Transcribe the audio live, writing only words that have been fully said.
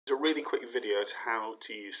really quick video to how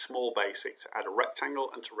to use Small Basic to add a rectangle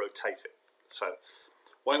and to rotate it. So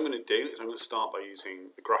what I'm going to do is I'm going to start by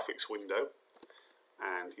using the graphics window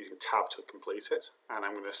and using tab to complete it, and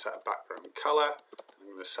I'm going to set a background colour. I'm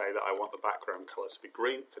going to say that I want the background colour to be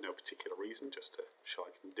green for no particular reason, just to show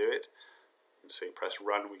I can do it. And so you press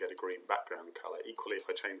run, we get a green background colour. Equally, if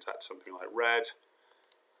I change that to something like red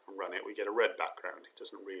and run it, we get a red background. It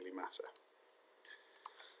doesn't really matter.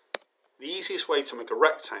 The easiest way to make a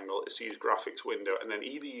rectangle is to use graphics window and then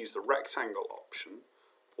either use the rectangle option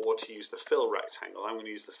or to use the fill rectangle. I'm going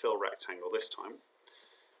to use the fill rectangle this time.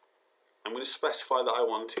 I'm going to specify that I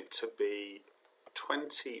want it to be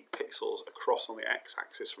 20 pixels across on the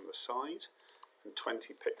x-axis from the side and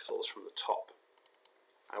 20 pixels from the top.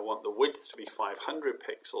 I want the width to be 500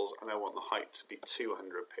 pixels and I want the height to be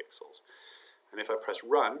 200 pixels. And if I press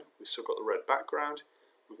run, we've still got the red background.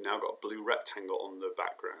 We've now got a blue rectangle on the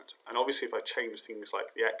background. And obviously if I change things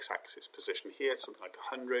like the x-axis position here to something like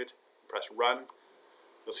 100, press run,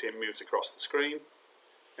 you'll see it moves across the screen.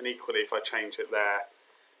 And equally if I change it there,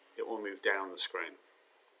 it will move down the screen.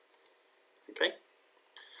 Okay?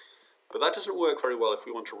 But that doesn't work very well if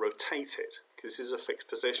we want to rotate it, because this is a fixed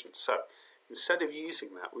position. So instead of using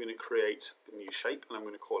that, we're going to create a new shape, and I'm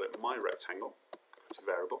going to call it my rectangle. It's a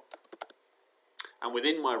variable. And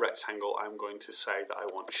within my rectangle, I'm going to say that I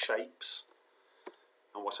want shapes.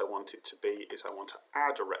 And what I want it to be is I want to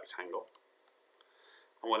add a rectangle.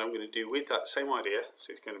 And what I'm going to do with that same idea,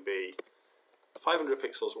 so it's going to be 500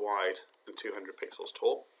 pixels wide and 200 pixels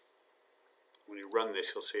tall. When you run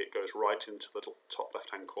this, you'll see it goes right into the top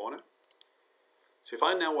left-hand corner. So if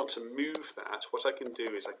I now want to move that, what I can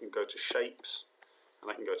do is I can go to Shapes and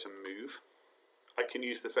I can go to Move. I can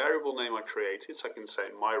use the variable name I created, so I can say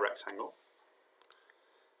my rectangle.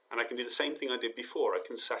 And I can do the same thing I did before. I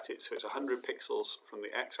can set it so it's 100 pixels from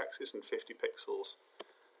the x-axis and 50 pixels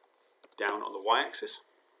down on the y-axis.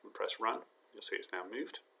 And press run. You'll see it's now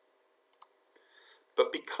moved.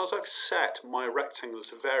 But because I've set my rectangle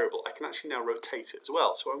as a variable, I can actually now rotate it as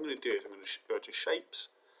well. So what I'm going to do is I'm going to go to Shapes,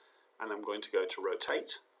 and I'm going to go to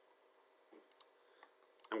Rotate.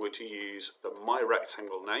 I'm going to use the My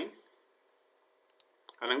Rectangle name,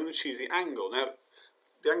 and I'm going to choose the angle. Now,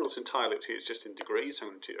 the angle is entirely up to you, it's just in degrees. I'm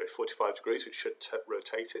going to do 45 degrees, which should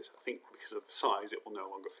rotate it. I think because of the size, it will no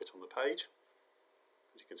longer fit on the page.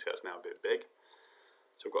 As you can see, that's now a bit big.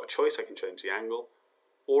 So I've got a choice. I can change the angle.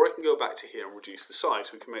 Or I can go back to here and reduce the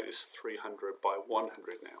size. We can make this 300 by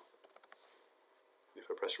 100 now. If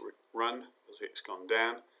I press run, you'll see it's gone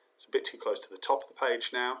down. It's a bit too close to the top of the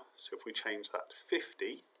page now. So if we change that to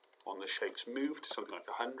 50 on the Shapes Move to something like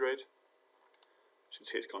 100, you should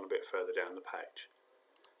see it's gone a bit further down the page.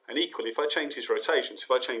 And equally, if I change these rotations,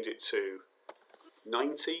 if I change it to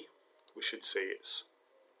 90, we should see it's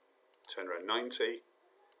turned around 90.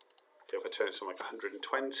 Okay, if I turn it to something like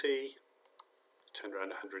 120, turn around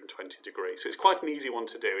 120 degrees. So it's quite an easy one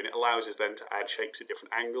to do, and it allows us then to add shapes at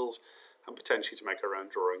different angles and potentially to make our own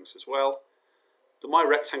drawings as well. The My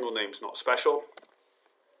Rectangle name is not special,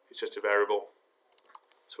 it's just a variable.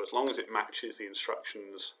 So as long as it matches the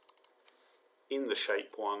instructions in the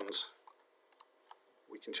shape ones,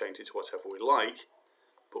 we can change it to whatever we like,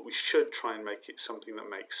 but we should try and make it something that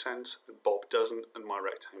makes sense, and Bob doesn't and My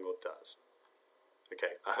Rectangle does.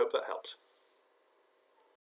 Okay, I hope that helps.